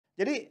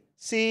Jadi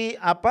si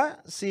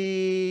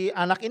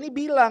anak ini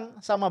bilang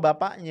sama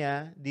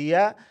bapaknya,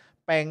 dia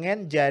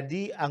pengen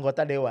jadi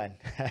anggota dewan,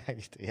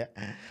 gitu ya.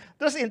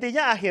 Terus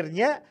intinya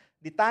akhirnya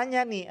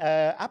ditanya nih,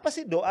 apa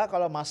sih doa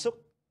kalau masuk,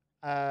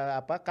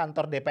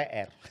 kantor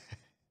DPR?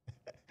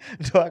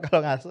 Doa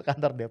kalau masuk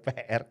kantor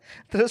DPR.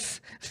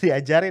 Terus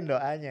diajarin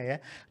doanya ya.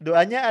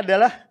 Doanya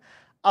adalah,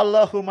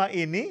 Allahumma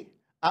ini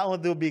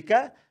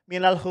a'udzubika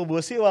minal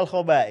khubusi wal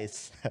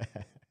khobais.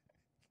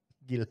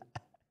 Gila.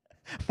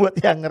 Buat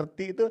yang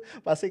ngerti itu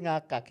pasti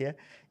ngakak ya.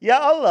 Ya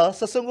Allah,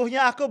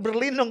 sesungguhnya aku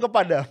berlindung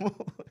kepadamu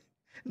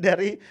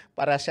dari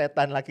para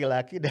setan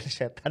laki-laki dan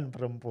setan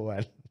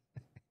perempuan.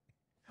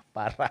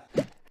 Parah.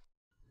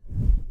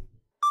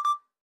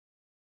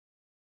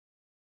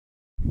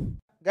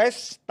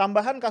 Guys,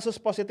 tambahan kasus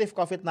positif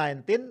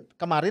COVID-19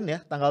 kemarin ya,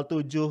 tanggal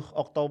 7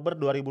 Oktober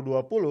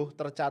 2020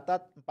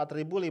 tercatat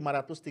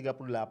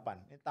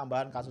 4.538. Ini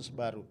tambahan kasus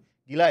baru.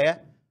 Gila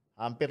ya,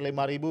 hampir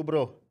 5.000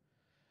 bro.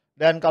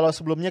 Dan kalau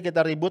sebelumnya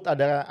kita ribut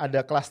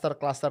ada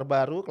klaster-klaster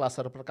baru,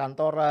 klaster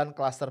perkantoran,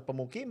 klaster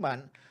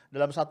pemukiman.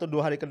 Dalam 1-2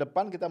 hari ke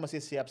depan kita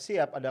mesti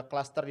siap-siap ada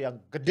klaster yang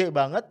gede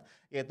banget,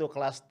 yaitu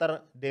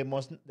klaster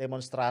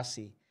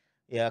demonstrasi.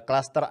 Ya,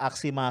 klaster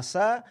aksi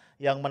massa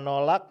yang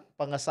menolak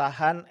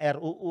pengesahan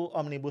RUU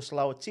Omnibus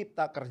Law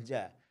Cipta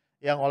Kerja.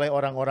 Yang oleh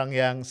orang-orang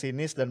yang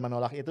sinis dan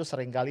menolak itu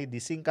seringkali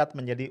disingkat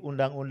menjadi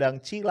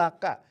Undang-Undang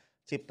Cilaka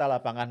Cipta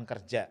Lapangan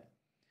Kerja.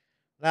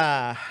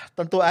 Nah,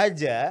 tentu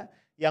aja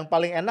yang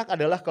paling enak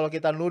adalah kalau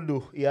kita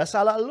nuduh, ya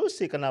salah lu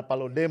sih kenapa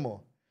lu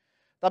demo.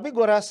 Tapi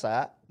gue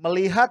rasa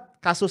melihat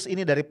kasus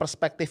ini dari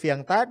perspektif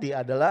yang tadi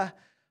adalah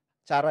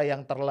cara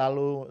yang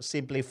terlalu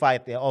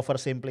simplified ya,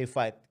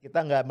 oversimplified.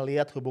 Kita nggak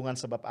melihat hubungan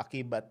sebab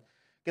akibat.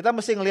 Kita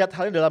mesti ngelihat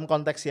hal ini dalam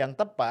konteks yang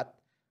tepat,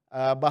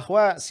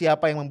 bahwa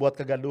siapa yang membuat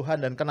kegaduhan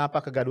dan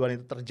kenapa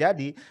kegaduhan itu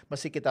terjadi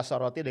mesti kita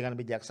soroti dengan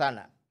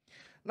bijaksana.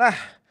 Nah,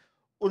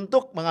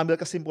 untuk mengambil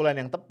kesimpulan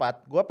yang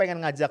tepat, gue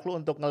pengen ngajak lu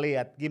untuk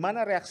ngelihat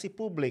gimana reaksi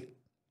publik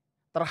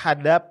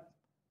terhadap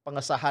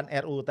pengesahan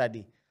RUU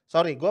tadi.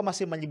 Sorry, gue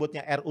masih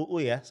menyebutnya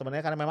RUU ya,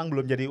 sebenarnya karena memang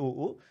belum jadi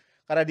UU,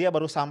 karena dia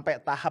baru sampai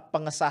tahap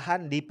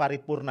pengesahan di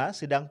paripurna,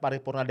 sidang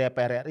paripurna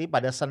DPR RI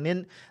pada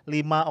Senin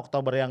 5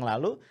 Oktober yang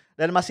lalu,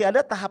 dan masih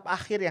ada tahap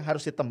akhir yang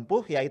harus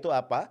ditempuh, yaitu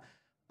apa?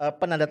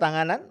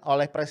 Penandatanganan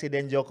oleh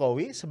Presiden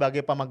Jokowi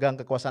sebagai pemegang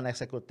kekuasaan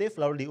eksekutif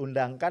lalu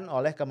diundangkan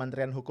oleh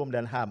Kementerian Hukum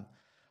dan HAM.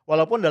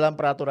 Walaupun dalam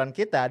peraturan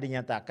kita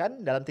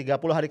dinyatakan dalam 30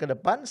 hari ke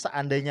depan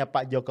seandainya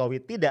Pak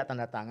Jokowi tidak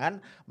tanda tangan,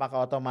 maka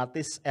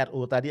otomatis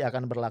RUU tadi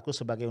akan berlaku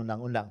sebagai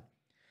undang-undang.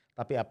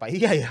 Tapi apa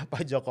iya ya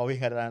Pak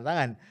Jokowi nggak tanda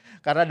tangan?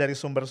 Karena dari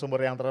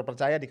sumber-sumber yang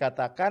terpercaya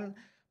dikatakan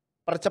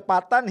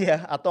percepatan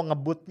ya atau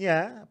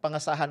ngebutnya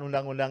pengesahan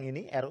undang-undang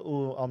ini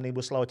RUU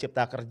Omnibus Law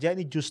Cipta Kerja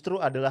ini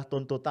justru adalah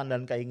tuntutan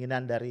dan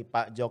keinginan dari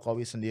Pak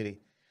Jokowi sendiri.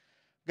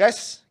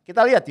 Guys,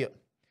 kita lihat yuk.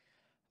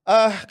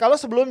 Kalau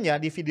sebelumnya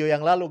di video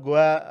yang lalu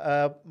gue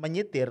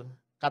menyitir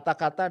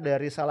kata-kata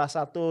dari salah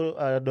satu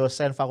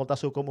dosen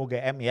Fakultas Hukum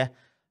UGM ya,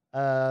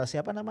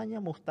 siapa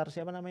namanya, Muhtar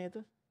siapa namanya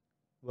itu?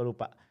 Gue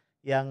lupa.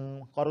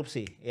 Yang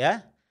korupsi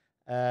ya,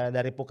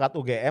 dari Pukat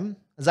UGM,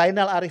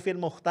 Zainal Arifin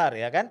Muchtar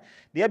ya kan.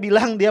 Dia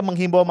bilang dia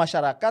menghimbau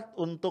masyarakat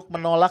untuk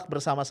menolak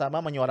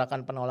bersama-sama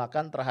menyuarakan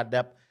penolakan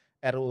terhadap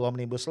RUU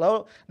Omnibus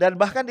Law dan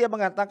bahkan dia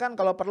mengatakan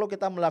kalau perlu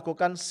kita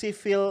melakukan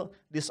civil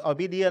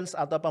disobedience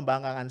atau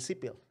pembangkangan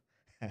sipil.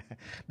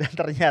 Dan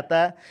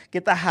ternyata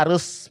kita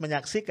harus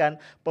menyaksikan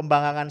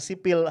pembangkangan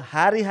sipil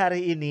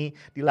hari-hari ini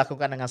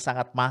dilakukan dengan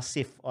sangat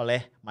masif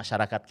oleh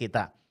masyarakat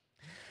kita.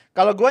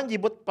 Kalau gue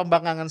nyebut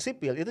pembangkangan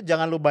sipil itu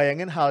jangan lu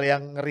bayangin hal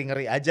yang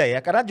ngeri-ngeri aja ya.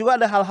 Karena juga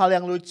ada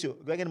hal-hal yang lucu.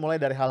 Gue ingin mulai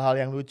dari hal-hal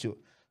yang lucu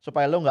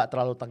supaya lu gak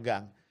terlalu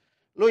tegang.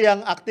 Lu yang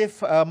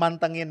aktif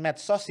mantengin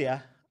medsos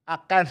ya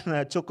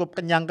akan cukup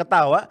kenyang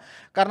ketawa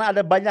karena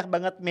ada banyak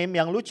banget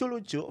meme yang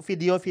lucu-lucu,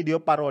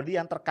 video-video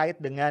parodi yang terkait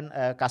dengan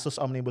kasus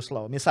Omnibus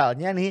Law.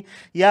 Misalnya nih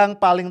yang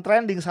paling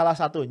trending salah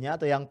satunya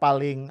atau yang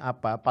paling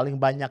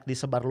banyak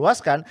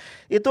disebarluaskan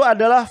itu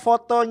adalah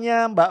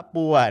fotonya Mbak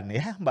Puan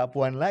ya, Mbak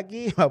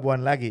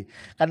Puan lagi.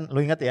 Kan lu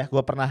ingat ya,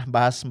 gue pernah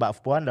bahas Mbak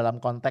Puan dalam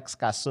konteks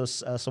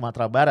kasus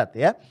Sumatera Barat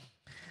ya.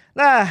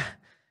 Nah,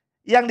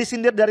 yang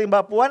disindir dari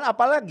Mbak Puan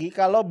apalagi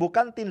kalau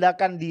bukan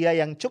tindakan dia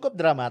yang cukup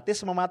dramatis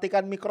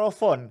mematikan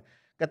mikrofon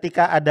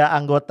ketika ada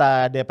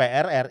anggota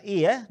DPR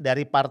RI ya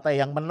dari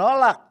partai yang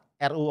menolak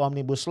RUU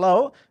Omnibus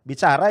Law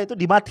bicara itu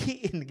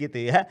dimatiin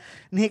gitu ya.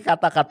 Nih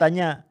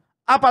kata-katanya,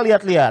 apa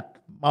lihat-lihat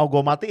mau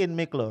gue matiin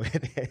mic lo.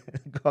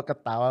 Gue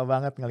ketawa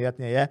banget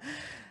ngelihatnya ya.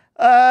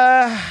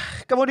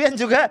 Kemudian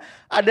juga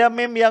ada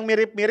meme yang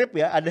mirip-mirip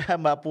ya, ada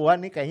Mbak Puan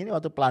nih kayaknya ini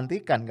waktu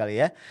pelantikan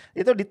kali ya.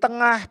 Itu di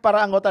tengah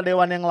para anggota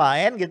dewan yang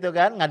lain gitu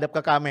kan, ngadep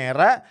ke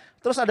kamera,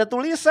 terus ada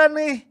tulisan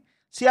nih,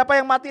 siapa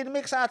yang matiin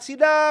mic saat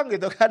sidang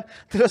gitu kan.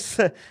 Terus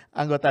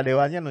anggota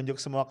dewannya nunjuk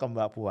semua ke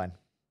Mbak Puan.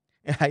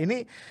 Ya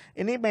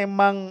ini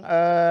memang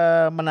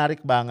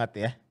menarik banget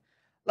ya.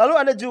 Lalu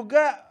ada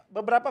juga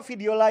beberapa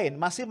video lain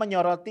masih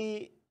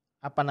menyoroti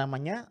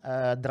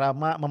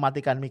drama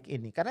mematikan mic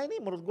ini. Karena ini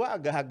menurut gua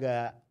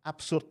agak-agak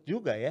absurd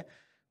juga ya.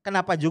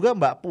 kenapa juga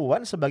Mbak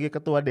Puan sebagai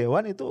ketua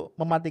dewan itu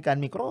mematikan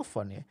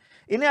mikrofon ya.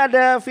 Ini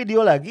ada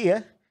video lagi ya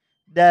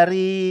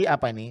dari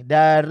apa ini?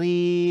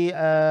 Dari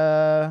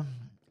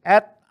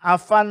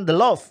 @Avan the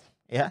Love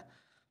ya.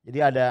 Jadi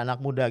ada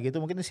anak muda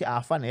gitu, mungkin si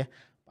Avan ya,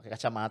 pakai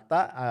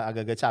kacamata,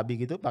 agak-agak cabi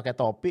gitu, pakai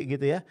topi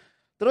gitu ya.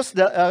 Terus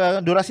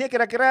durasinya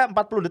kira-kira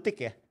 40 detik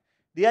ya.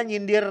 Dia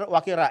nyindir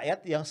wakil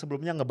rakyat yang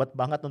sebelumnya ngebet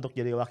banget untuk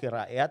jadi wakil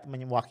rakyat,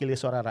 mewakili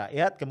suara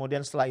rakyat,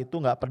 kemudian setelah itu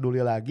nggak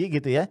peduli lagi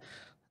gitu ya,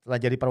 setelah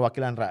jadi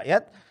perwakilan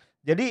rakyat.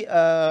 Jadi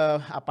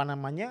apa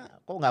namanya,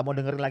 kok nggak mau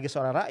dengerin lagi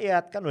suara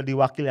rakyat, kan udah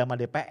diwakili sama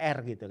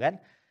DPR gitu kan.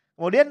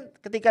 Kemudian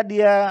ketika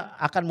dia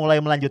akan mulai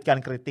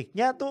melanjutkan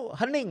kritiknya tuh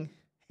hening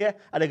ya,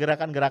 ada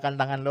gerakan-gerakan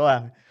tangan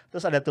doang.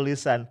 Terus ada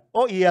tulisan,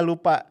 oh iya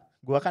lupa,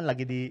 gua kan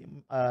lagi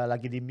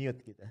di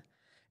mute gitu.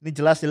 Ini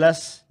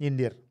jelas-jelas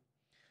nyindir.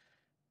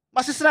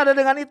 Masih senada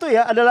dengan itu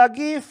ya, ada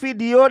lagi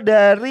video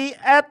dari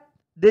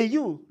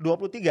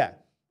 @deyu23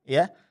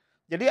 ya.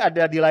 Jadi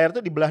ada di layar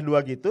tuh dibelah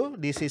dua gitu,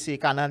 di sisi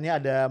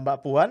kanannya ada Mbak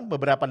Puan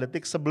beberapa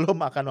detik sebelum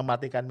akan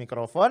mematikan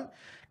mikrofon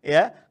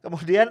ya.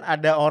 Kemudian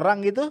ada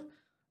orang gitu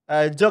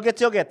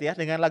joget-joget ya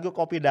dengan lagu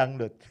Kopi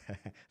Dangdut.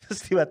 Terus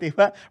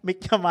tiba-tiba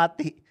mic-nya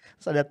mati.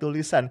 Terus ada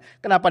tulisan,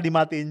 kenapa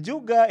dimatiin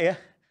juga ya?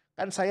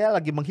 Kan saya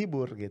lagi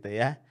menghibur gitu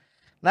ya.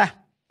 Nah,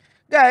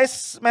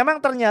 guys, memang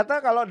ternyata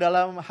kalau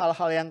dalam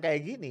hal-hal yang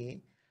kayak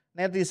gini,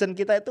 netizen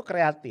kita itu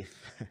kreatif.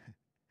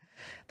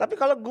 Tapi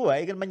kalau gue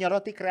ingin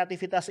menyoroti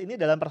kreativitas ini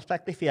dalam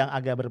perspektif yang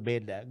agak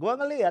berbeda. Gue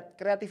ngelihat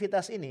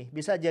kreativitas ini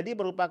bisa jadi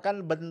merupakan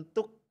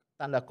bentuk,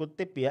 tanda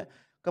kutip ya,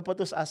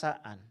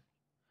 keputusasaan.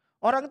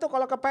 Orang itu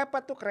kalau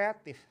kepepet tuh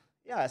kreatif,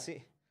 ya gak sih?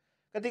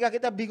 Ketika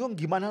kita bingung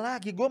gimana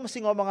lagi, gue mesti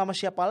ngomong sama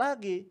siapa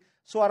lagi.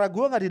 Suara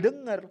gue gak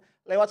didengar.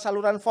 Lewat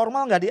saluran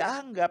formal gak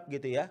dianggap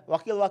gitu ya.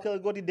 Wakil-wakil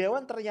gue di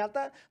dewan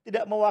ternyata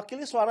tidak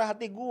mewakili suara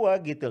hati gue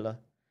gitu loh.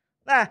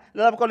 Nah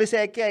dalam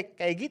kondisi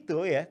kayak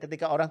gitu ya,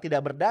 ketika orang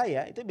tidak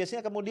berdaya itu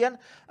biasanya kemudian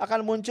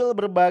akan muncul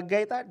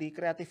berbagai tadi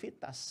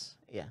kreativitas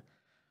ya.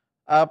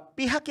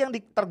 Pihak yang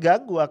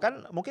terganggu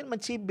akan mungkin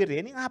mencibir ya,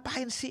 ini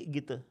ngapain sih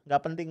gitu,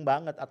 gak penting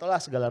banget atau lah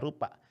segala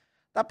rupa.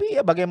 Tapi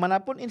ya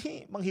bagaimanapun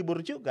ini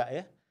menghibur juga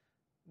ya.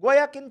 Gue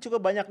yakin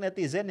cukup banyak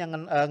netizen yang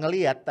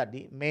ngelihat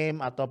tadi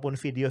meme ataupun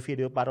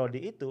video-video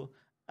parodi itu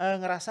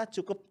ngerasa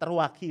cukup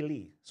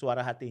terwakili suara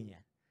hatinya.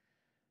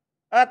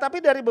 Tapi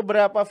dari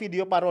beberapa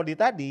video parodi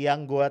tadi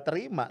yang gue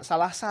terima,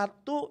 salah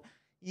satu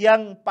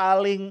yang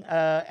paling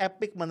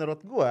epic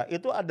menurut gue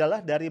itu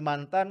adalah dari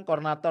mantan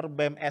koordinator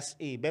BEM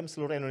SI, BEM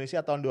seluruh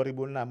Indonesia tahun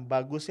 2006.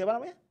 Bagus siapa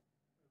namanya?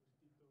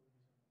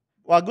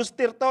 Wagus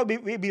Tirto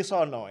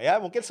Wibisono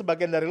ya, mungkin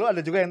sebagian dari lu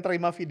ada juga yang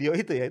terima video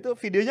itu ya, itu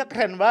videonya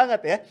keren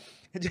banget ya.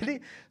 Jadi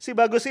si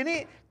Bagus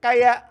ini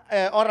kayak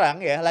orang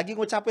ya lagi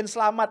ngucapin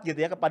selamat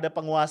gitu ya kepada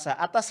penguasa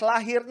atas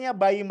lahirnya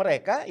bayi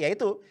mereka,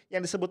 yaitu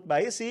yang disebut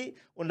bayi si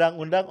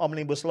Undang-Undang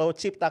Omnibus Law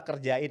Cipta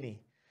Kerja ini.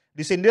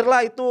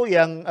 Disindirlah itu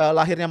yang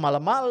lahirnya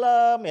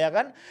malam-malam ya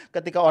kan,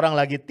 ketika orang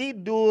lagi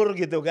tidur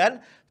gitu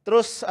kan.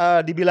 Terus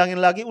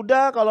dibilangin lagi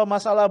udah kalau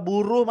masalah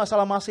buruh,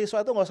 masalah mahasiswa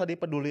itu nggak usah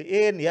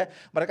dipeduliin ya.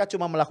 Mereka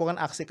cuma melakukan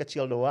aksi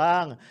kecil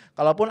doang.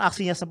 Kalaupun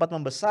aksinya sempat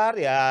membesar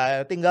ya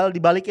tinggal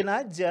dibalikin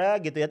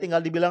aja gitu ya. Tinggal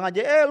dibilang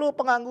aja lu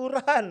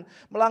pengangguran,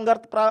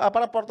 melanggar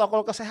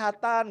protokol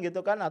kesehatan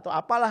gitu kan atau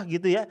apalah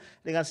gitu ya.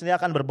 Dengan sendiri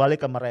akan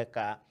berbalik ke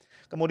mereka.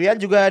 Kemudian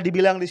juga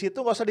dibilang di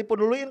situ gak usah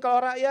dipeduliin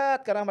kalau rakyat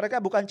karena mereka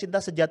bukan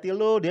cinta sejati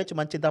lu, dia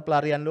cuma cinta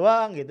pelarian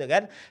doang gitu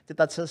kan.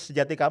 Cinta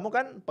sejati kamu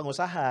kan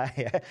pengusaha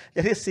ya.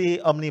 Jadi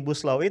si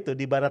Omnibus Law itu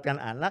dibaratkan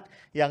anak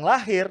yang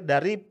lahir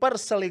dari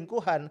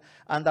perselingkuhan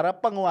antara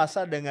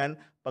penguasa dengan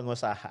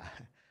pengusaha.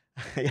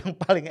 Yang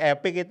paling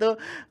epic itu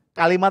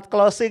kalimat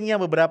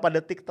closingnya beberapa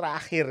detik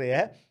terakhir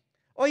ya.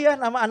 Oh ya,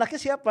 nama anaknya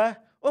siapa?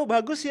 Oh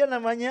bagus ya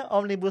namanya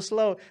Omnibus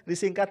Law,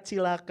 disingkat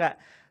Cilaka.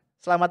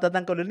 Selamat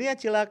datang ke dunia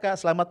Cilaka,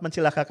 selamat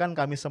mencilakakan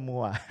kami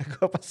semua.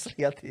 Gue pas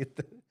lihat itu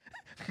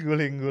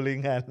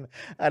guling-gulingan.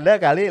 Ada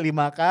kali 5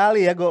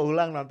 kali ya gue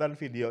ulang nonton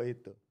video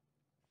itu.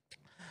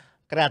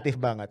 Kreatif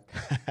banget.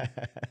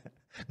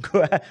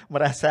 Gue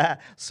merasa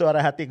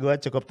suara hati gue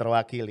cukup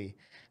terwakili.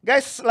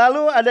 Guys,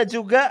 lalu ada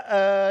juga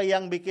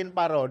yang bikin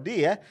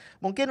parodi ya.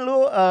 Mungkin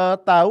lu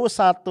tahu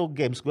satu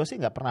games, gue sih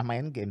nggak pernah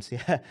main games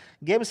ya.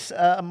 Games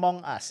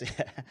Among Us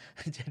ya.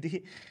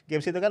 Jadi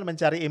games itu kan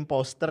mencari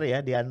imposter ya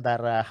di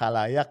antara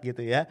khalayak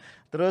gitu ya.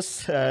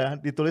 Terus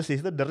ditulis di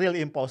situ the real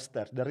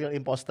imposter. The real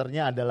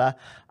imposternya adalah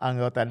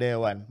anggota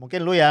dewan. Mungkin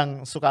lu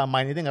yang suka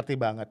main ini ngerti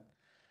banget.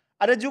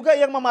 Ada juga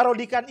yang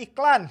memarodikan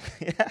iklan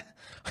ya.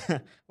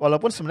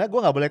 Walaupun sebenarnya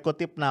gue gak boleh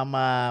kutip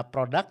nama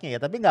produknya ya,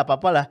 tapi gak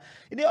apa-apa lah.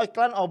 Ini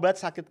iklan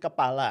obat sakit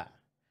kepala.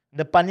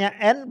 Depannya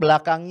N,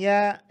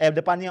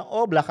 depannya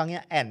O,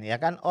 belakangnya N ya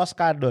kan.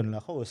 Oskadon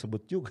lah, kok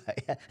sebut juga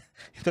ya.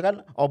 Itu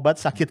kan obat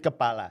sakit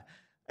kepala.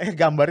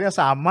 Gambarnya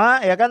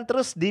sama ya kan,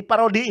 terus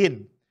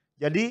diparodiin.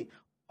 Jadi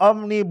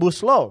Omnibus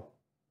Law,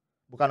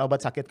 bukan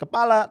obat sakit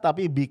kepala,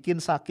 tapi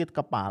bikin sakit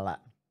kepala.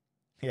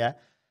 Ya.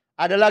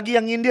 Ada lagi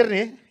yang nyindir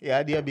nih,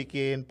 ya dia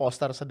bikin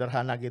poster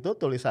sederhana gitu,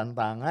 tulisan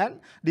tangan,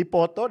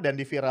 dipoto dan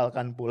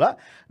diviralkan pula.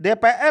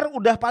 DPR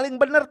udah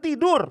paling bener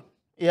tidur,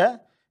 ya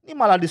ini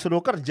malah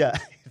disuruh kerja.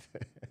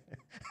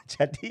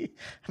 Jadi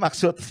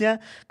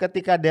maksudnya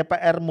ketika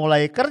DPR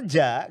mulai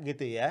kerja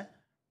gitu ya,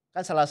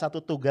 kan salah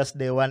satu tugas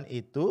dewan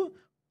itu,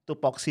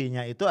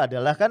 tupoksinya itu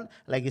adalah kan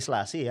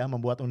legislasi ya,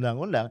 membuat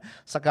undang-undang.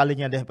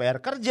 Sekalinya DPR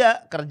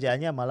kerja,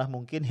 kerjanya malah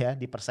mungkin ya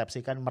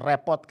dipersepsikan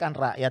merepotkan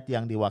rakyat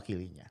yang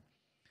diwakilinya.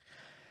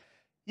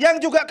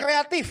 Yang juga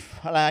kreatif,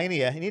 nah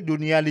ini ya, ini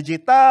dunia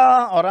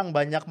digital, orang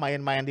banyak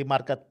main-main di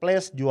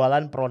marketplace,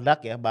 jualan produk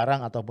ya,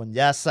 barang ataupun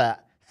jasa.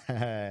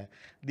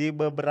 Di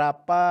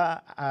beberapa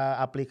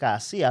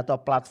aplikasi atau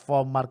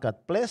platform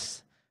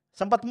marketplace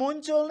sempat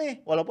muncul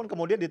nih, walaupun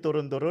kemudian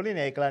diturun-turunin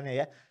ya iklannya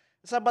ya.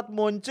 Sempat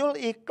muncul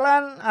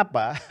iklan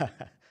apa?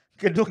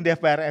 Gedung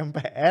DPR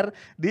MPR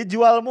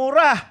dijual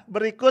murah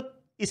berikut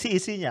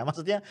isi-isinya,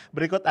 maksudnya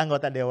berikut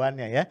anggota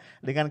dewannya ya.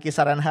 Dengan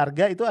kisaran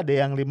harga itu ada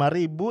yang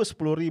 5.000,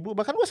 10.000,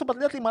 bahkan gue sempat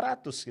lihat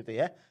 500 gitu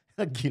ya.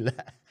 Gila.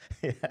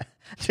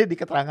 Jadi di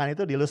keterangan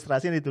itu di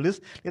ilustrasi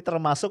ditulis ini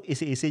termasuk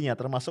isi-isinya,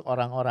 termasuk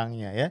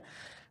orang-orangnya ya.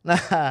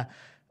 Nah,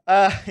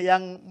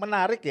 yang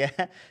menarik ya,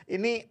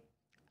 ini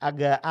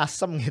agak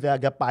asem gitu,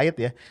 agak pahit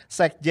ya.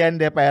 Sekjen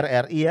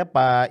DPR RI ya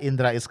Pak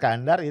Indra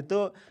Iskandar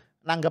itu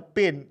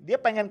nanggepin, dia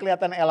pengen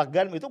kelihatan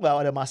elegan itu gak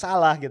ada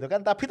masalah gitu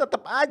kan, tapi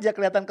tetap aja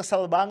kelihatan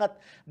kesel banget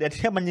dan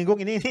dia menyinggung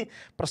ini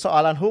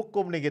persoalan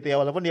hukum nih gitu ya,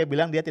 walaupun dia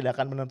bilang dia tidak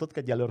akan menuntut ke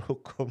jalur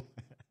hukum.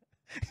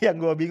 Yang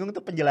gue bingung tuh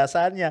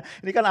penjelasannya,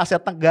 ini kan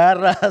aset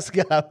negara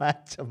segala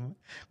macem.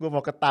 Gue mau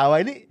ketawa,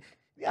 ini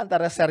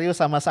antara serius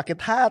sama sakit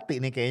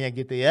hati nih kayaknya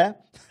gitu ya.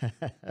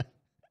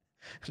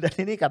 Dan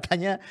ini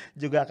katanya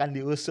juga akan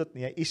diusut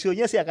nih ya,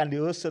 isunya sih akan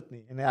diusut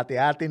nih. Ini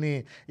hati-hati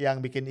nih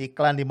yang bikin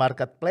iklan di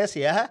marketplace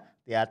ya,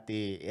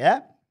 hati-hati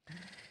ya.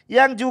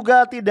 Yang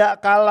juga tidak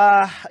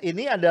kalah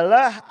ini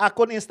adalah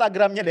akun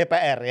Instagramnya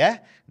DPR ya.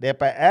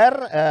 DPR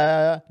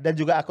dan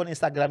juga akun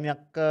Instagramnya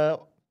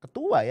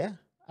ketua ya,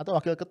 atau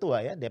wakil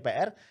ketua ya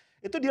DPR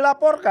itu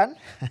dilaporkan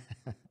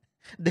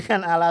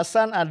dengan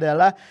alasan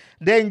adalah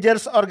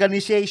dangerous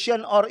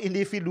organization or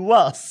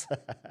individuals.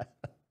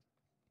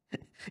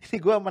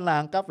 Ini gue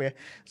menangkap ya,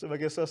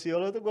 sebagai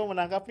sosiolog tuh gue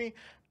menangkap nih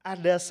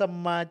ada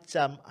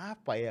semacam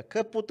apa ya,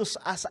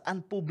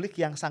 keputusasaan publik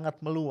yang sangat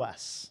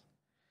meluas.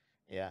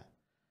 Ya.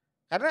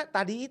 Karena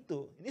tadi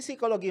itu, ini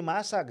psikologi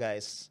massa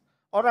guys.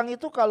 Orang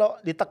itu kalau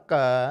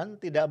ditekan,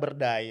 tidak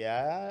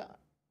berdaya,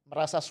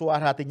 merasa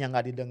suara hatinya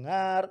nggak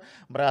didengar,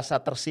 merasa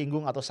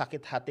tersinggung atau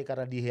sakit hati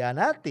karena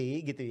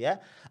dihianati gitu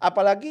ya.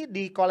 Apalagi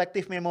di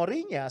kolektif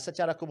memorinya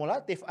secara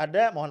kumulatif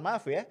ada, mohon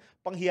maaf ya,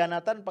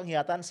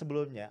 pengkhianatan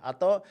sebelumnya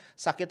atau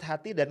sakit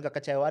hati dan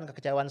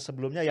kekecewaan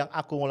sebelumnya yang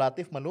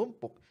akumulatif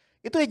menumpuk.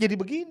 Itu ya jadi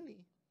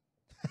begini.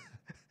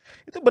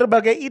 Itu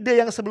berbagai ide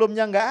yang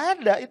sebelumnya nggak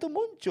ada itu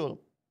muncul.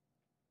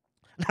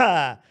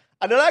 Nah,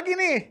 ada lagi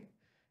nih.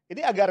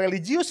 Ini agak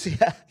religius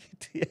ya,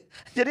 gitu ya.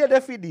 Jadi ada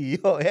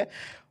video ya.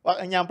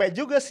 Nyampe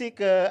juga sih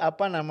ke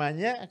apa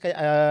namanya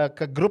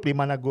ke grup di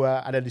mana gua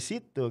ada di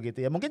situ gitu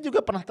ya. Mungkin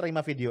juga pernah terima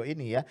video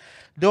ini ya.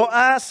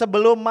 Doa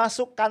sebelum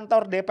masuk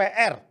kantor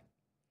DPR.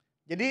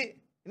 Jadi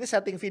ini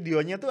setting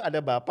videonya tuh ada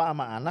bapak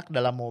sama anak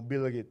dalam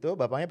mobil gitu.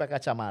 Bapaknya pakai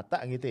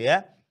kacamata gitu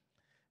ya.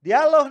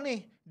 Dialog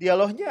nih.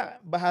 Dialognya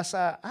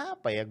bahasa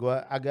apa ya?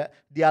 Gua agak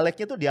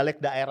dialeknya tuh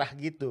dialek daerah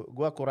gitu.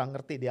 Gua kurang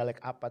ngerti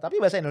dialek apa. Tapi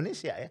bahasa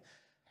Indonesia ya.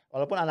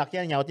 Walaupun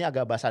anaknya nyautnya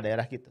agak bahasa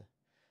daerah gitu.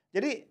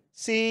 Jadi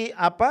si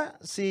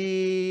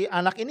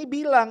anak ini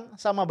bilang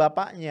sama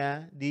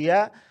bapaknya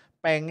dia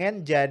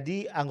pengen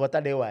jadi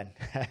anggota dewan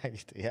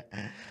gitu ya.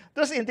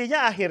 Terus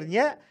intinya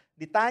akhirnya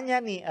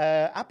ditanya nih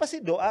apa sih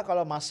doa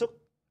kalau masuk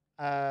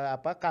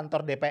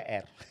kantor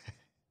DPR.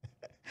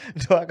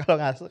 Doa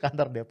kalau masuk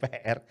kantor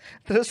DPR.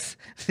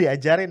 Terus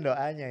diajarin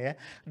doanya ya.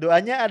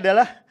 Doanya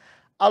adalah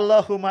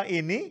Allahumma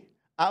ini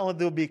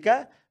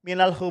a'udzubika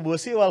minal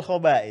khubusi wal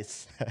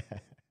khobais.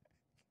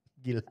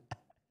 Gila.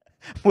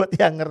 Buat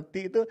yang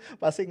ngerti itu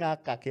pasti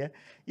ngakak ya.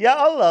 Ya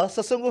Allah,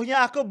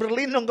 sesungguhnya aku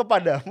berlindung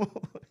kepadamu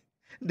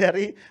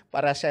dari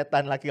para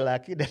setan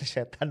laki-laki dan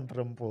setan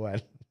perempuan.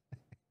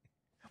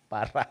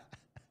 Parah.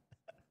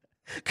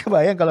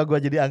 Kebayang kalau gue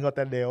jadi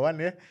anggota dewan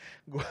ya,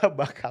 gue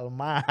bakal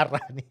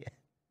marah nih ya.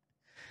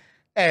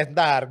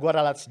 Ntar gue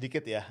ralat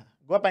sedikit ya.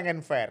 Gue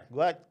pengen fair,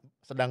 gue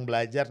sedang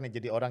belajar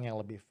nih jadi orang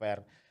yang lebih fair.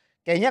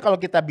 Kayaknya kalau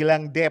kita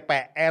bilang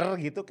DPR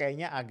gitu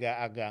kayaknya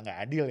agak nggak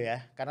adil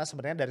ya. Karena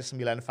sebenarnya dari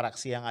 9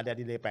 fraksi yang ada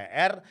di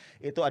DPR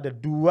itu ada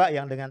 2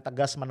 yang dengan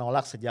tegas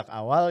menolak sejak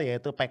awal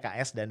yaitu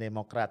PKS dan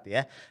Demokrat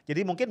ya.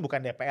 Jadi mungkin bukan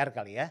DPR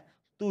kali ya.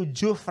 7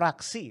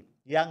 fraksi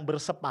yang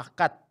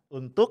bersepakat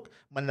untuk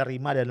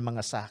menerima dan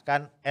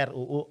mengesahkan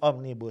RUU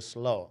Omnibus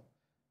Law.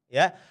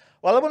 Ya.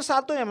 Walaupun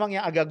satu memang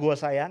yang agak gue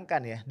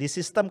sayangkan ya. Di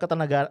sistem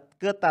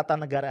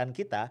ketatanegaraan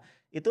kita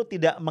itu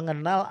tidak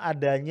mengenal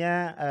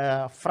adanya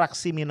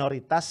fraksi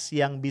minoritas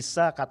yang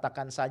bisa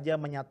katakan saja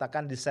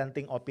menyatakan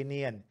dissenting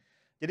opinion.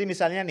 Jadi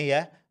misalnya nih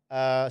ya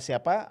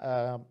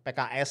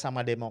PKS sama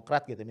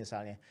Demokrat gitu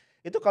misalnya.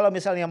 Itu kalau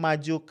misalnya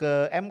maju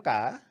ke MK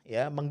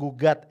ya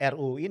menggugat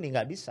RUU ini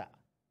nggak bisa.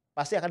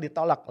 Pasti akan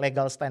ditolak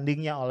legal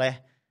standingnya oleh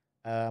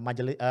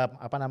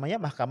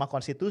Mahkamah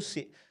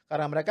Konstitusi,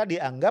 karena mereka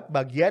dianggap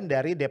bagian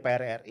dari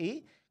DPR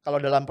RI. Kalau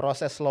dalam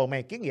proses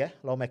lawmaking ya,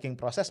 lawmaking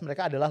proses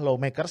mereka adalah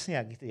lawmakersnya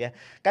gitu ya.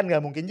 Kan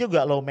nggak mungkin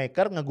juga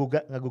lawmaker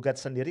ngegugat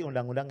sendiri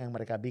undang-undang yang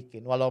mereka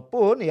bikin.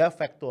 Walaupun ya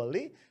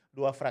factually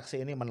dua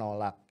fraksi ini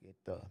menolak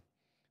gitu.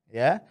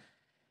 Ya.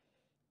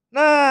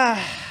 Nah,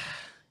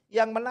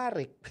 yang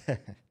menarik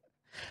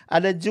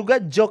ada juga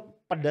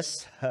joke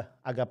pedas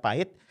agak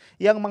pahit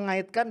yang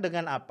mengaitkan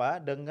dengan apa?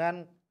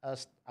 Dengan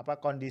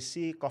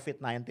kondisi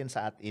COVID-19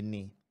 saat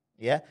ini.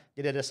 Ya,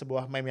 jadi ada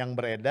sebuah meme yang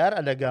beredar,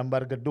 ada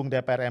gambar gedung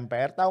DPR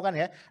MPR, tahu kan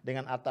ya,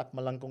 dengan atap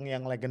melengkung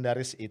yang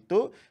legendaris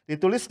itu,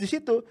 ditulis di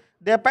situ,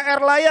 DPR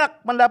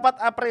layak mendapat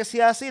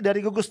apresiasi dari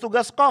gugus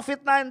tugas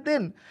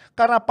COVID-19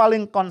 karena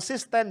paling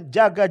konsisten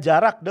jaga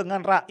jarak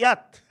dengan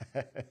rakyat.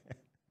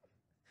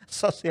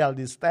 Social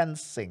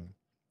distancing.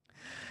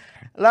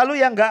 Lalu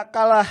yang gak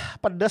kalah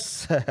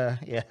pedes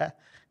ya,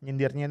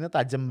 nyindirnya ini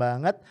tajam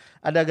banget.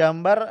 Ada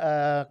gambar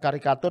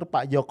karikatur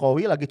Pak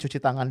Jokowi lagi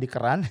cuci tangan di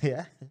keran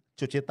ya.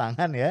 Cuci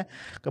tangan ya.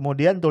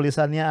 Kemudian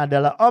tulisannya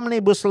adalah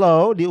Omnibus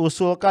Law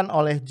diusulkan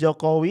oleh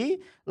Jokowi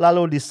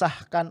lalu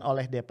disahkan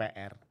oleh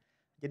DPR.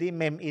 Jadi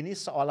meme ini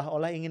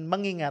seolah-olah ingin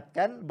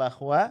mengingatkan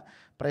bahwa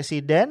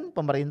presiden,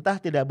 pemerintah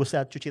tidak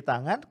bisa cuci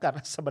tangan karena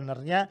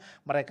sebenarnya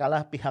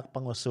merekalah pihak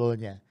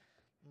pengusulnya.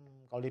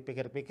 Kalau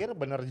dipikir-pikir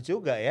benar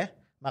juga ya.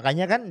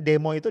 Makanya kan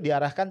demo itu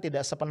diarahkan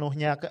tidak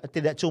sepenuhnya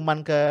tidak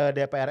cuman ke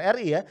DPR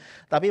RI ya,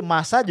 tapi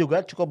massa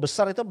juga cukup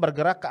besar itu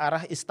bergerak ke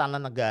arah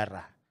Istana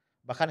Negara.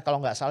 Bahkan kalau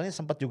nggak salah ini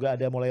sempat juga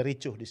ada mulai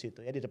ricuh di situ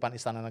ya, di depan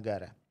Istana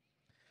Negara.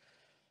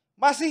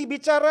 Masih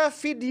bicara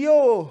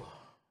video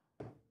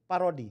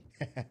parodi.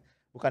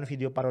 Bukan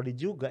video parodi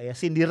juga ya,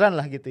 sindiran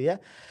lah gitu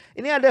ya.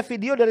 Ini ada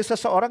video dari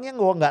seseorang yang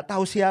gue nggak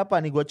tahu siapa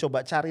nih, gue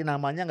coba cari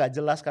namanya nggak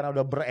jelas karena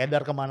udah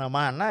beredar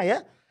kemana-mana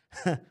ya.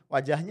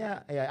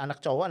 Wajahnya ya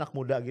anak cowok, anak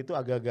muda gitu,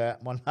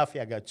 agak-agak mohon maaf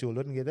ya agak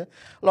culun gitu.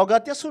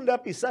 Logatnya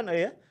Sunda pisan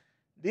ya.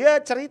 Dia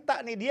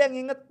cerita nih, dia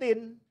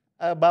ngingetin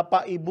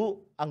bapak ibu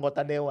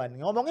anggota dewan.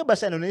 Ngomongnya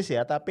bahasa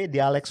Indonesia tapi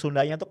dialek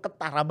Sundanya tuh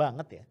ketara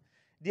banget ya.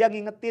 Dia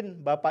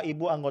ngingetin bapak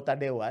ibu anggota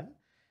dewan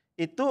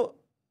itu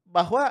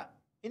bahwa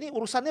ini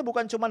urusannya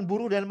bukan cuma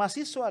buruh dan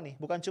mahasiswa nih,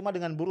 bukan cuma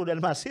dengan buruh dan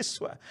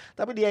mahasiswa.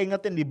 Tapi dia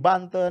ingetin di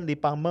Banten, di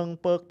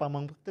Pamengpeuk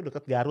itu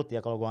dekat Garut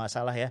ya kalau gua nggak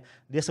salah ya.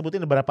 Dia sebutin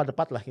beberapa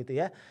tempat lah gitu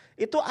ya.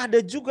 Itu ada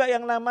juga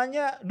yang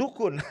namanya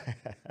dukun.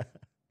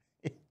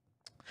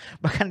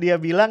 Bahkan dia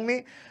bilang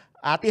nih,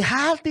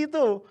 hati-hati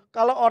tuh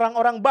kalau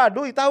orang-orang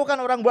Baduy, tahu kan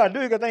orang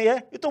Baduy katanya ya,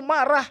 itu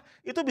marah,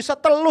 itu bisa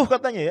teluh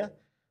katanya ya.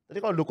 Jadi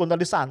kalau dukun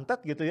tadi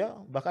santet gitu ya,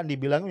 bahkan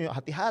dibilang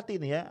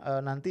hati-hati nih ya,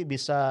 nanti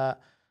bisa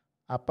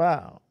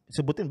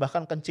sebutin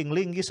bahkan kencing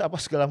linggis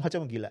apa segala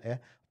macam, gila ya,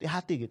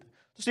 hati-hati gitu.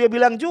 Terus dia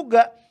bilang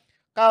juga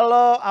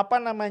kalau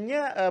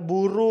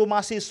buruh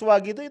mahasiswa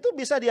gitu itu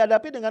bisa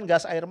dihadapi dengan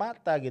gas air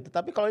mata gitu.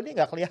 Tapi kalau ini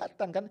nggak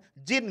kelihatan kan,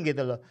 jin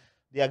gitu loh.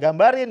 Dia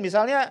gambarin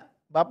misalnya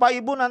bapak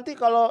ibu nanti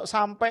kalau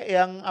sampai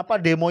yang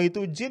demo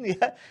itu jin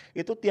ya,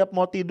 itu tiap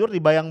mau tidur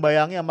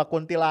dibayang-bayangi sama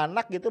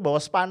kuntilanak gitu,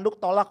 bawa spanduk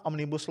tolak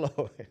Omnibus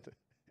Law gitu.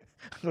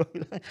 Gue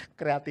bilang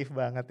kreatif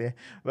banget ya.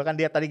 Bahkan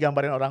dia tadi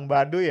gambarin orang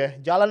Baduy ya,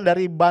 jalan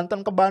dari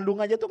Banten ke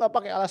Bandung aja tuh nggak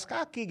pakai alas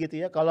kaki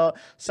gitu ya. Kalau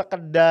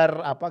sekedar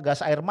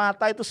gas air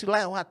mata itu sih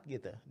lewat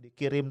gitu,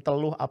 dikirim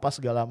teluh apa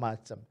segala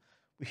macam.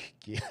 Wih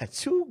gila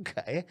juga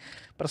ya,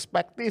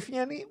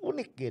 perspektifnya nih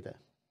unik gitu.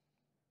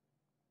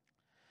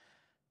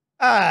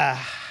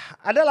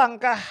 Ada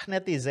langkah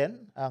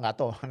netizen, nggak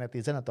tahu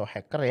netizen atau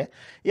hacker ya,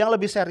 yang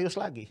lebih serius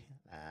lagi.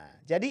 Nah,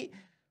 jadi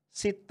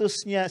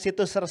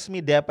situs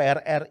resmi DPR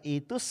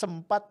RI itu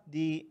sempat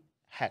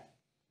di-hack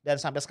dan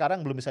sampai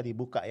sekarang belum bisa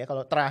dibuka ya.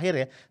 Kalau terakhir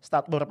ya,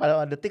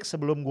 beberapa detik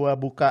sebelum gua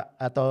buka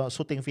atau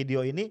syuting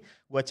video ini,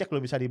 gua cek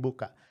belum bisa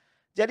dibuka.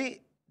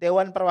 Jadi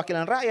Dewan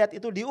Perwakilan Rakyat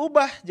itu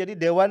diubah jadi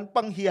Dewan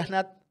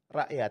Pengkhianat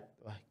Rakyat.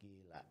 Wah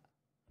gila.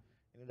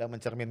 Ini udah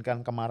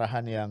mencerminkan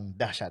kemarahan yang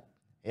dahsyat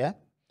ya.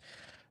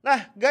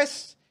 Nah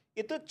guys,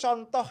 itu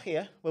contoh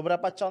ya,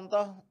 beberapa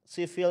contoh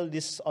civil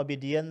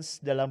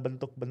disobedience dalam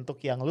bentuk-bentuk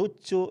yang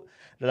lucu,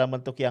 dalam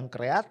bentuk yang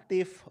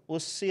kreatif,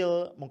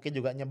 usil, mungkin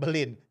juga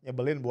nyebelin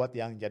buat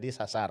yang jadi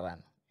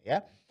sasaran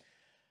ya.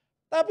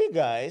 Tapi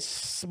guys,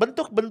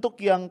 bentuk-bentuk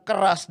yang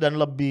keras dan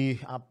lebih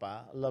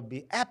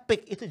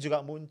epic itu juga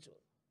muncul.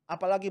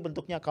 Apalagi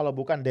bentuknya kalau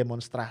bukan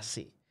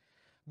demonstrasi.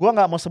 Gua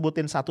nggak mau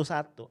sebutin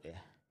satu-satu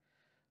ya.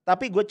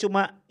 Tapi gue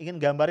cuma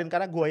ingin gambarin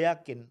karena gue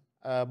yakin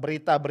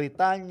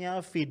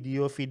berita-beritanya,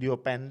 video-video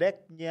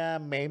pendeknya,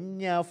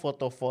 meme-nya,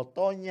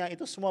 foto-fotonya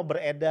itu semua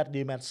beredar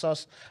di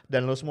medsos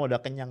dan lo semua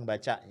udah kenyang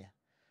bacanya.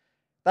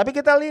 Tapi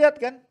kita lihat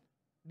kan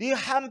di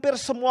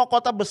hampir semua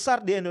kota besar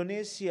di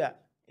Indonesia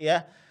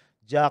ya,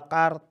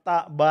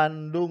 Jakarta,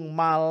 Bandung,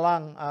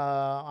 Malang,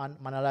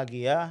 mana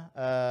lagi ya,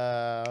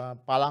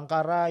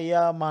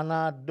 Palangkaraya,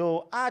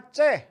 Manado,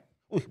 Aceh.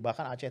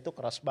 Bahkan Aceh itu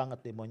keras banget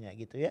demonya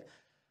gitu ya.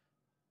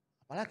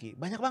 Apalagi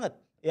banyak banget.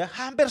 Ya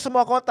hampir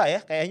semua kota ya,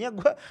 kayaknya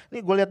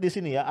gue lihat di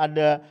sini ya,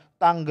 ada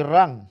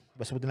Tangerang,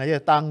 gue sebutin aja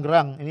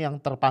Tangerang, ini yang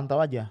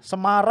terpantau aja,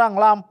 Semarang,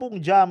 Lampung,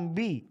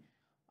 Jambi,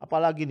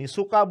 Apalagi nih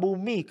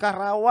Sukabumi,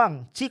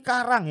 Karawang,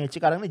 Cikarang ya.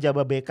 Cikarang ini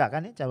Jababeka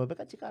kan ya,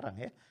 Jababeka Cikarang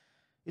ya.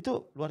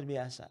 Itu luar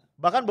biasa.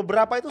 Bahkan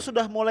beberapa itu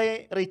sudah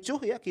mulai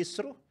ricuh ya,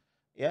 kisruh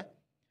ya.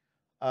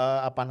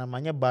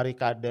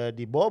 Barikade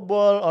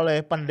dibobol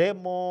oleh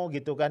pendemo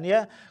gitu kan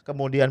ya.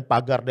 Kemudian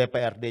pagar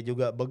DPRD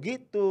juga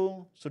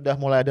begitu. Sudah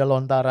mulai ada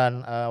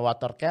lontaran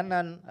water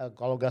cannon.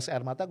 Kalau gas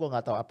air mata gue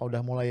nggak tahu apa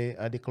udah mulai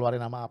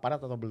dikeluarin nama aparat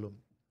atau belum.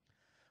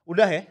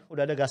 Udah ya,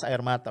 udah ada gas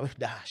air mata. Wih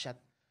dahsyat.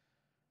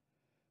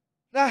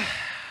 Nah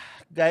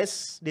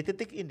guys, di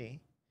titik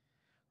ini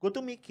gue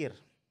tuh mikir,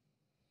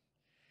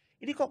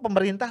 ini kok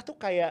pemerintah tuh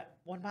kayak,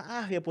 mohon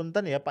maaf ya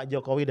punten ya Pak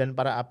Jokowi dan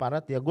para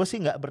aparat ya, gue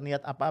sih nggak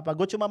berniat apa-apa,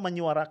 gue cuma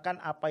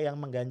menyuarakan apa yang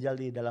mengganjal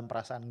di dalam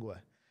perasaan gue.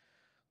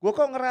 Gue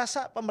kok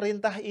ngerasa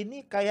pemerintah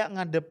ini kayak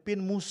ngadepin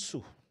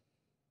musuh.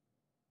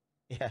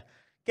 Ya,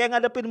 kayak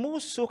ngadepin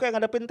musuh, kayak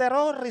ngadepin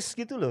teroris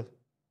gitu loh.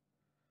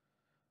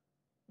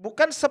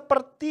 Bukan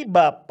seperti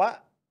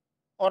bapak,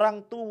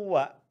 orang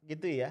tua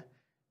gitu ya,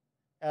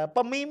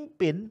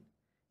 pemimpin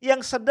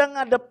yang sedang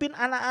ngadepin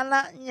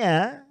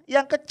anak-anaknya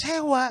yang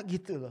kecewa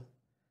gitu loh.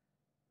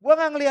 Gue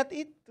gak ngelihat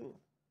itu.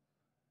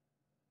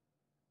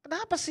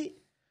 Kenapa sih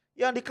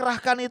yang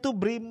dikerahkan itu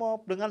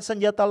BRIMOB dengan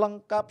senjata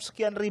lengkap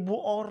sekian ribu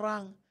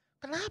orang?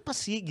 Kenapa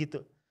sih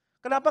gitu?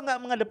 Kenapa gak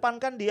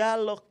mengedepankan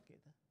dialog?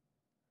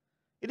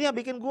 Ini yang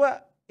bikin gue,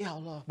 ya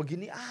Allah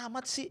begini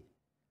amat sih.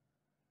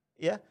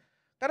 Ya,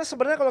 karena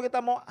sebenarnya kalau kita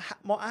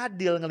mau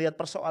adil ngelihat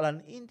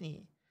persoalan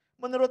ini,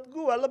 menurut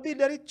gue lebih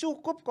dari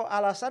cukup kok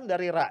alasan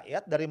dari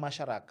rakyat, dari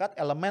masyarakat,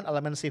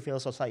 elemen-elemen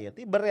civil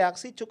society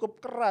bereaksi cukup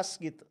keras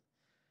gitu.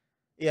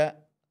 Ya,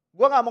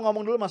 gue gak mau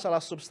ngomong dulu masalah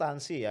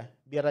substansi ya,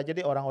 biar aja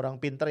deh orang-orang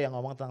pinter yang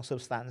ngomong tentang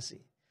substansi.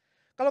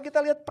 Kalau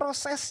kita lihat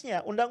prosesnya,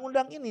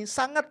 undang-undang ini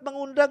sangat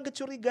mengundang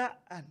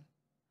kecurigaan.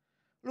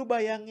 Lu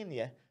bayangin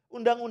ya,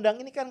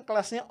 undang-undang ini kan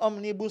kelasnya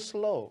Omnibus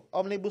Law.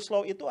 Omnibus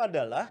Law itu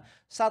adalah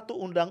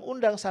satu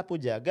undang-undang sapu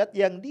jagat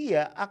yang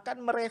dia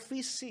akan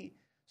merevisi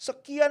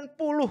sekian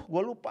puluh,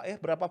 gue lupa ya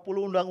berapa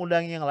puluh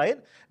undang-undang yang lain,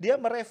 dia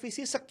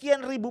merevisi sekian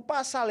ribu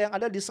pasal yang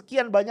ada di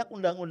sekian banyak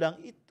undang-undang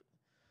itu.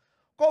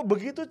 Kok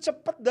begitu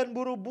cepat dan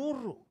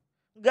buru-buru?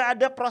 Gak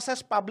ada proses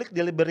public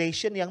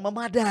deliberation yang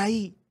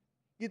memadai.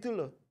 Gitu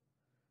loh.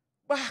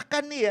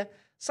 Bahkan nih ya,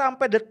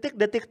 sampai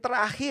detik-detik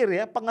terakhir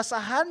ya,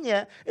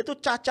 pengesahannya itu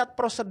cacat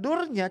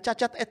prosedurnya,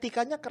 cacat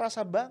etikanya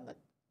kerasa banget.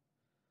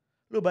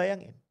 Lu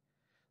bayangin,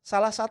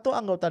 salah satu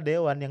anggota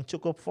dewan yang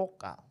cukup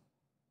vokal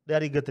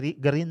dari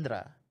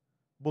Gerindra,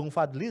 Bung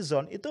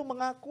Fadlizon itu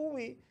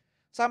mengakui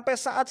sampai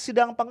saat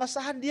sidang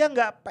pengesahan dia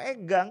gak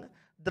pegang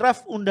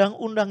draft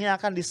undang-undang yang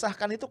akan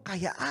disahkan itu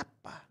kayak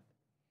apa.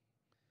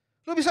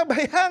 Lu bisa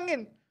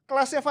bayangin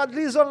kelasnya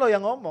Fadlizon lo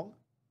yang ngomong.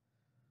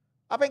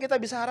 Apa yang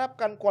kita bisa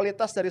harapkan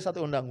kualitas dari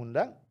satu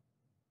undang-undang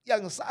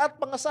yang saat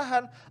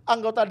pengesahan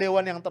anggota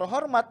dewan yang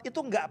terhormat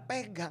itu nggak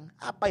pegang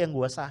apa yang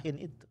gua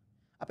sahin itu.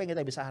 Apa yang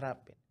kita bisa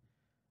harapin.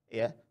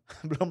 Ya,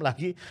 belum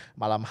lagi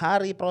malam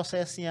hari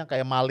prosesnya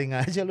kayak maling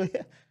aja lo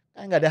ya.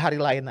 Kan nggak ada hari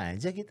lain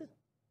aja gitu.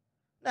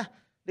 Nah,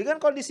 dengan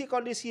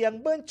kondisi-kondisi yang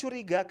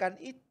mencurigakan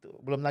itu,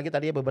 belum lagi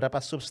tadi beberapa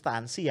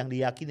substansi yang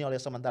diyakini oleh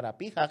sementara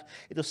pihak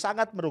itu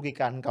sangat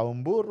merugikan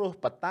kaum buruh,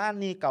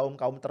 petani,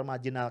 kaum-kaum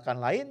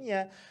termarginalkan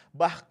lainnya.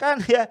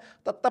 Bahkan ya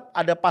tetap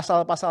ada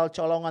pasal-pasal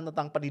colongan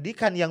tentang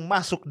pendidikan yang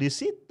masuk di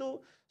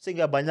situ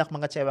sehingga banyak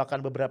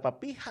mengecewakan beberapa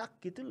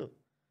pihak gitu loh.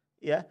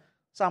 Ya,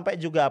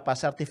 sampai juga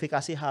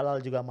sertifikasi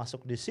halal juga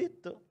masuk di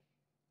situ.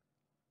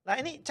 Nah,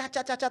 ini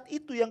cacat-cacat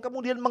itu yang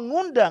kemudian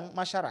mengundang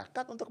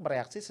masyarakat untuk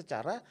bereaksi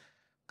secara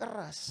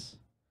keras.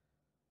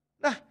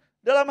 Nah,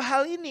 dalam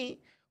hal ini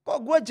kok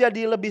gue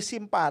jadi lebih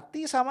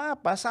simpati sama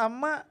apa?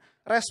 Sama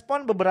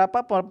respon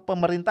beberapa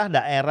pemerintah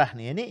daerah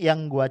nih. Ini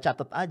yang gue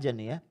catat aja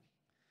nih ya.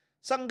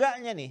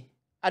 Seenggaknya nih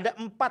ada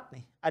 4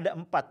 nih, ada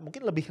 4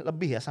 mungkin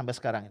lebih ya sampai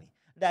sekarang ini.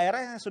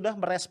 Daerah yang sudah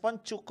merespon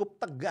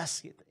cukup tegas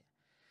gitu.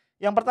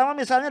 Yang pertama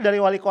misalnya dari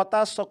Wali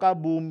Kota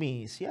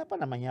Sukabumi, siapa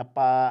namanya,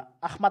 Pak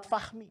Ahmad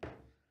Fahmi.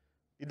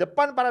 Di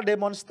depan para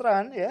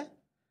demonstran ya,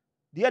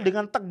 dia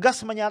dengan tegas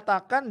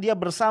menyatakan dia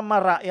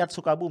bersama rakyat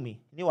Sukabumi.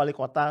 Ini Wali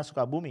Kota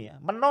Sukabumi ya,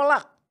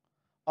 menolak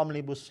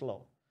Omnibus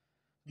Law.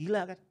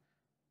 Gila kan?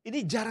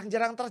 Ini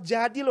jarang-jarang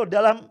terjadi loh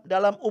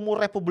dalam umur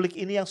Republik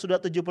ini yang sudah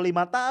 75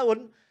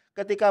 tahun.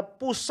 Ketika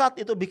pusat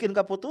itu bikin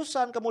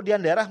keputusan,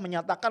 kemudian daerah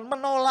menyatakan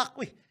menolak.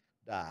 Wih,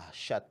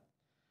 dahsyat.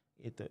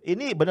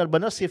 Ini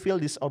benar-benar civil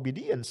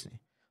disobedience nih.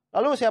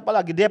 Lalu siapa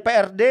lagi?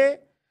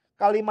 DPRD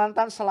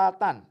Kalimantan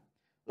Selatan.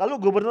 Lalu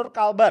Gubernur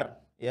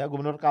Kalbar. Ya,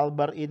 Gubernur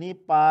Kalbar ini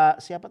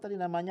Pak siapa tadi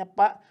namanya,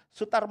 Pak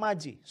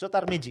Sutarmiji.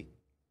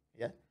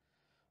 Ya.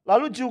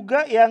 Lalu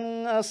juga yang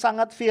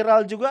sangat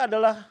viral juga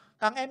adalah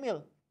Kang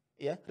Emil,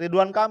 ya,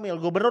 Ridwan Kamil,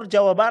 Gubernur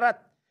Jawa Barat.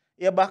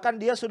 Ya, bahkan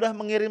dia sudah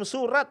mengirim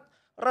surat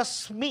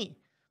resmi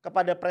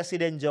kepada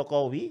Presiden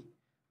Jokowi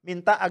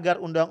minta agar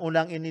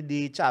undang-undang ini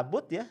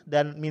dicabut ya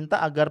dan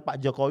minta agar Pak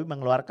Jokowi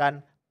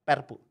mengeluarkan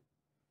Perpu.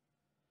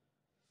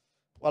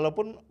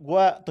 Walaupun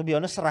gue to be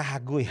honest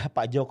ragu ya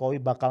Pak Jokowi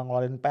bakal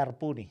ngeluarin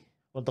Perpu nih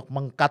untuk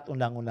meng-cut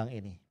undang-undang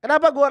ini.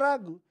 Kenapa gue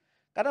ragu?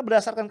 Karena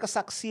berdasarkan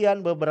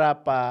kesaksian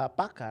beberapa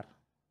pakar,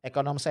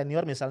 ekonom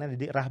senior misalnya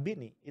Didik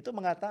Rahbini, itu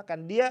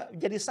mengatakan dia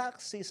jadi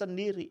saksi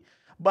sendiri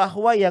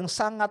bahwa yang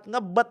sangat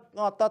ngebet,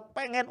 ngotot,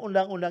 pengen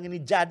undang-undang ini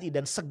jadi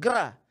dan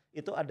segera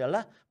itu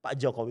adalah Pak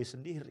Jokowi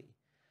sendiri.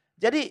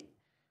 Jadi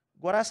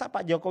gua rasa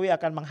Pak Jokowi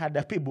akan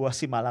menghadapi buah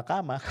si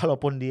malakama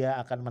kalaupun dia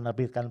akan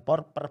menerbitkan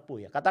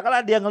perpu ya.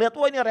 Katakanlah dia ngelihat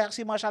wah ini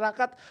reaksi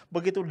masyarakat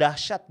begitu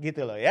dahsyat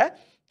gitu loh ya.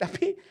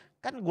 Tapi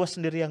kan gue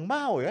sendiri yang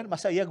mau ya,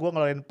 masa iya gue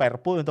ngeluarin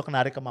perpu untuk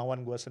menarik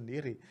kemauan gue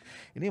sendiri.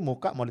 Ini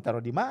muka mau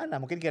ditaruh di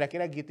mana? Mungkin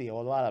kira-kira gitu ya,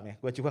 walau alam ya.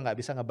 Gue juga nggak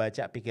bisa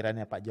ngebaca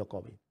pikirannya Pak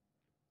Jokowi.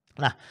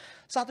 Nah,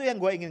 satu yang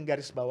gue ingin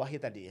garis bawahi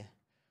tadi ya,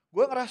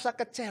 gue ngerasa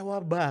kecewa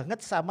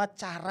banget sama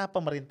cara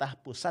pemerintah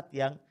pusat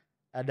yang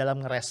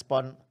dalam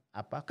ngerespon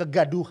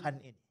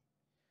kegaduhan ini.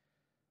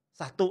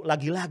 Satu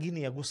lagi-lagi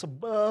nih ya, gue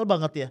sebel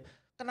banget ya.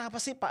 Kenapa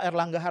sih Pak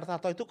Erlangga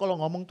Hartarto itu kalau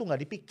ngomong tuh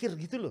nggak dipikir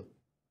gitu loh?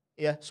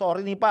 Ya,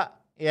 sorry nih Pak,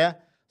 ya.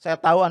 Saya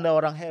tahu Anda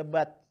orang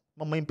hebat,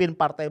 memimpin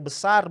partai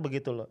besar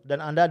begitu loh. Dan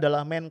Anda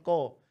adalah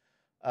Menko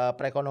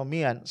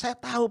perekonomian. Saya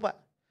tahu Pak.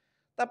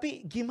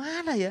 Tapi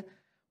gimana ya?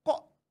 Kok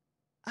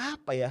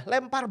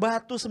lempar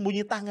batu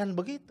sembunyi tangan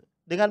begitu.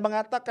 Dengan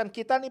mengatakan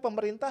kita nih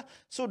pemerintah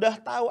sudah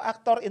tahu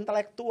aktor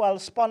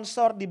intelektual,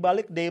 sponsor di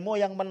balik demo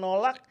yang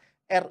menolak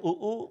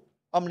RUU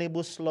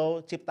Omnibus Law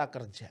Cipta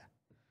Kerja.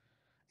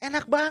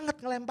 Enak banget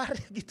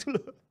ngelemparnya gitu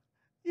loh.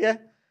 Ya.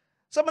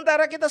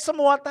 Sementara kita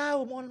semua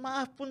tahu, mohon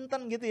maaf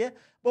punten gitu ya,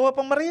 bahwa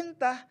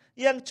pemerintah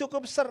yang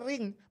cukup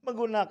sering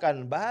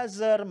menggunakan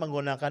buzzer,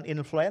 menggunakan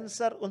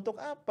influencer untuk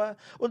apa?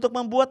 Untuk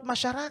membuat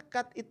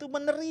masyarakat itu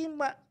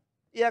menerima,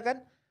 ya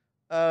kan?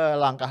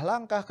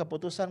 Langkah-langkah,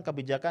 keputusan,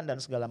 kebijakan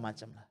dan segala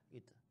macam lah.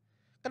 Gitu.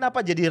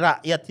 Kenapa jadi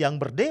rakyat yang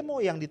berdemo,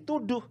 yang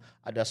dituduh,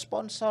 ada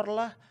sponsor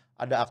lah,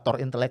 ada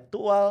aktor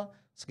intelektual,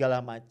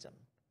 segala macam.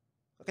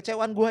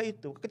 Kekecewaan gue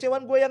itu,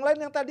 kekecewaan gue yang lain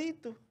yang tadi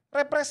itu,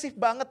 represif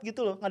banget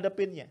gitu loh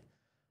ngadepinnya.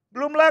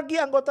 Belum lagi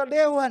anggota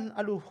dewan,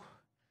 aduh.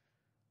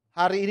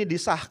 Hari ini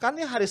disahkan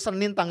ya hari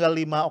Senin tanggal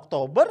 5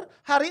 Oktober,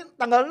 hari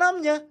tanggal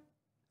 6-nya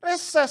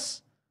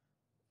reses.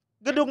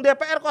 Gedung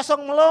DPR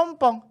kosong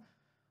melompong.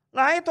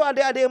 Nah itu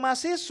adik-adik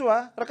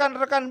mahasiswa,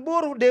 rekan-rekan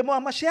buruh demo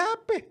sama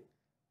siapa?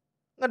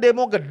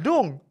 Ngedemo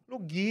gedung, lu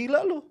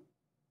gila lu.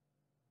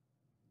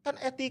 Kan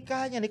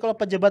etikanya nih kalau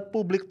pejabat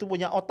publik tuh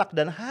punya otak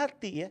dan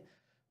hati ya.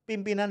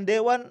 Pimpinan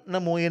dewan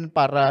nemuin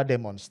para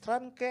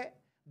demonstran kek,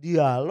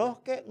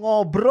 dialog kek,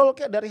 ngobrol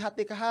kek dari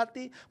hati ke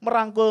hati,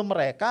 merangkul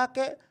mereka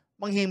kek,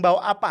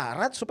 menghimbau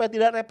aparat supaya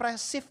tidak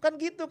represif kan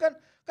gitu kan.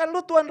 Kan lu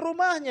tuan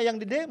rumahnya yang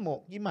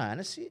didemo,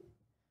 gimana sih?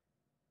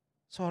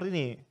 Sorry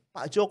nih,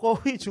 Pak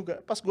Jokowi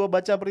juga pas gua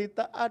baca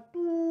berita,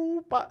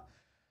 aduh Pak.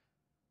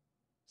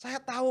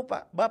 Saya tahu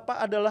Pak,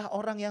 Bapak adalah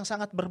orang yang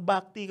sangat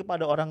berbakti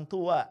kepada orang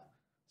tua.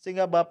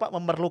 Sehingga Bapak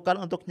memerlukan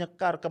untuk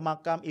nyekar ke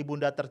makam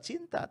ibunda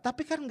tercinta.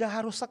 Tapi kan gak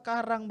harus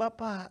sekarang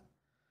Bapak.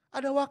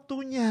 Ada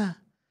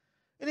waktunya.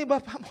 Ini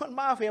Bapak mohon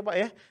maaf ya Pak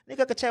ya. Ini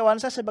kekecewaan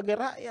saya sebagai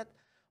rakyat.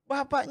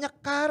 Bapak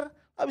nyekar,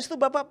 habis itu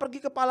Bapak pergi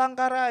ke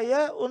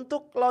Palangkaraya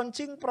untuk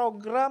launching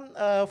program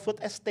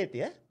food estate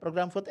ya.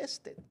 Program food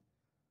estate.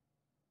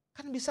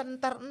 Kan bisa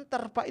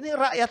entar-entar Pak. Ini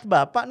rakyat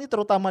Bapak nih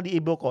terutama di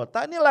ibu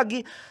kota. Ini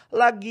lagi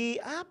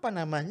lagi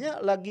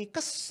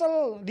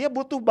kesel. Dia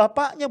butuh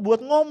Bapaknya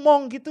buat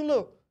ngomong gitu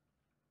loh.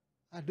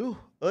 Aduh,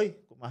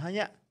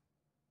 kumahanya.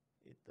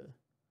 Gitu.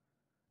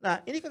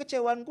 Nah ini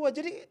kekecewaan gue,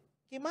 jadi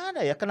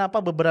gimana ya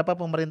kenapa beberapa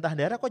pemerintah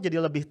daerah kok jadi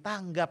lebih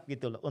tanggap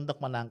gitu loh untuk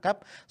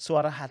menangkap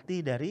suara hati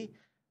dari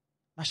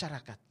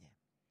masyarakatnya.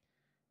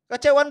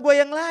 Kekecewaan gue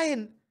yang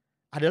lain,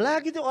 ada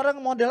lagi tuh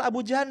orang model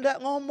Abu Janda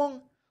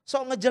ngomong,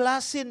 sok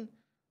ngejelasin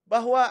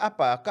bahwa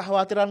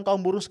kekhawatiran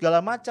kaum buruh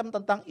segala macam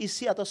tentang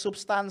isi atau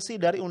substansi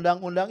dari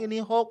undang-undang ini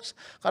hoax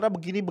karena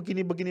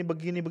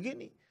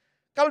begini.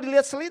 Kalau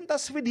dilihat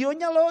selintas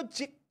videonya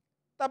logik,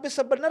 tapi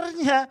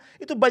sebenarnya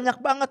itu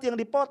banyak banget yang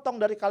dipotong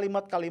dari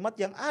kalimat-kalimat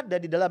yang ada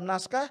di dalam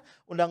naskah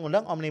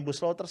undang-undang Omnibus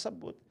Law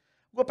tersebut.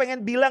 Gue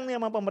pengen bilang nih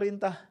sama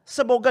pemerintah,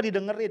 semoga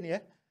didengerin ya.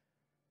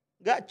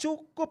 Gak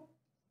cukup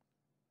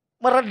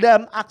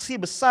meredam aksi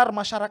besar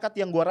masyarakat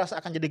yang gue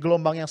rasa akan jadi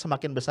gelombang yang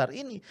semakin besar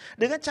ini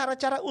dengan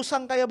cara-cara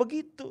usang kayak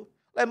begitu.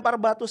 Lempar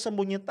batu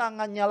sembunyi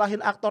tangan,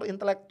 nyalahin aktor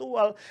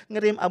intelektual,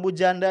 ngirim Abu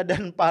Janda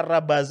dan para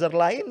buzzer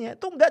lainnya.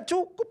 Itu nggak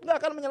cukup, nggak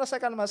akan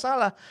menyelesaikan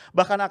masalah.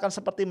 Bahkan akan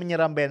seperti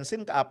menyiram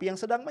bensin ke api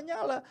yang sedang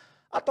menyala.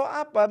 Atau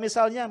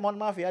misalnya mohon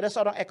maaf ya, ada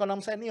seorang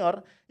ekonom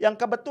senior yang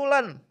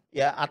kebetulan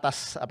ya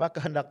atas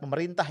kehendak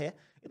pemerintah ya,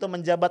 itu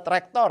menjabat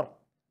rektor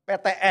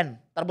PTN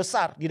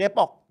terbesar di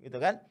Depok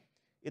gitu kan.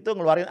 Itu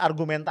ngeluarin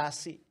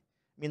argumentasi.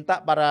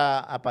 Minta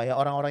para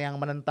orang-orang yang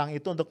menentang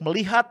itu untuk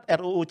melihat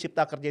RUU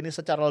Cipta Kerja ini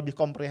secara lebih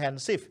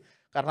komprehensif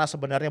karena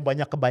sebenarnya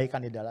banyak kebaikan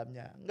di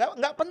dalamnya.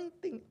 Nggak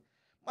penting.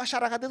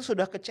 Masyarakat itu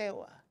sudah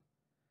kecewa.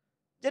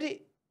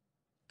 Jadi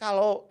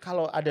kalau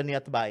ada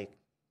niat baik,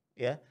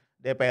 ya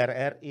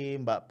DPR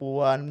RI, Mbak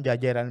Puan,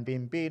 jajaran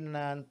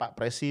pimpinan, Pak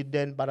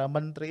Presiden, para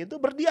menteri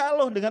itu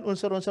berdialog dengan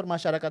unsur-unsur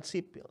masyarakat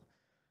sipil.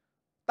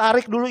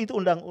 Tarik dulu itu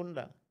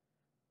undang-undang.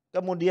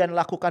 Kemudian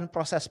lakukan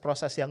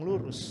proses-proses yang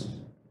lurus.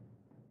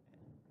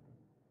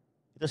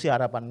 Itu sih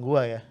harapan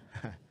gua ya.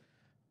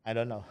 I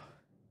don't know.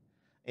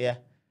 Ya,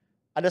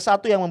 ada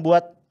satu yang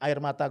membuat air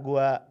mata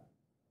gua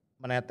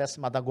menetes,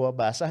 mata gua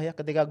basah ya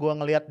ketika gua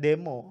ngelihat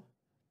demo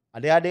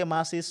adik-adik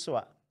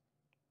mahasiswa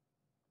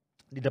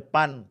di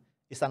depan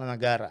Istana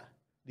Negara,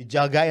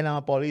 dijagain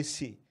sama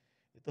polisi.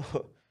 Itu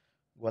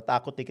gua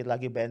takut dikit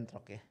lagi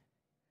bentrok ya.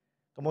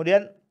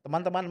 Kemudian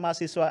teman-teman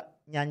mahasiswa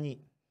nyanyi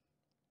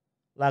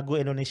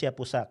lagu Indonesia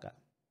Pusaka.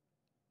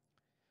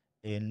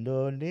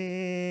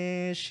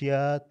 Indonesia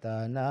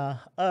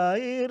tanah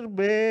air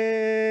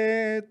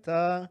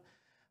beta,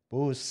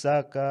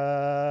 pusaka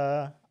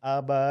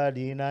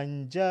abadi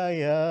nan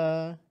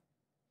jaya.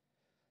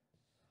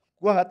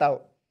 Gua nggak tahu.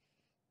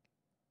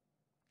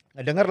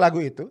 Ngedenger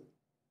lagu itu,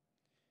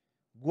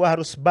 gua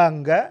harus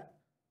bangga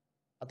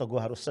atau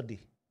gua harus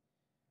sedih.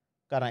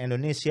 Karena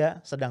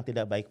Indonesia sedang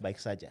tidak baik-baik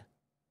saja.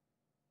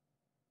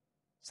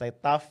 Stay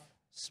tough,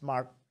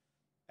 smart,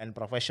 and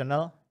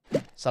professional.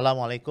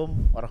 Assalamualaikum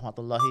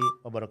warahmatullahi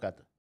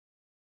wabarakatuh.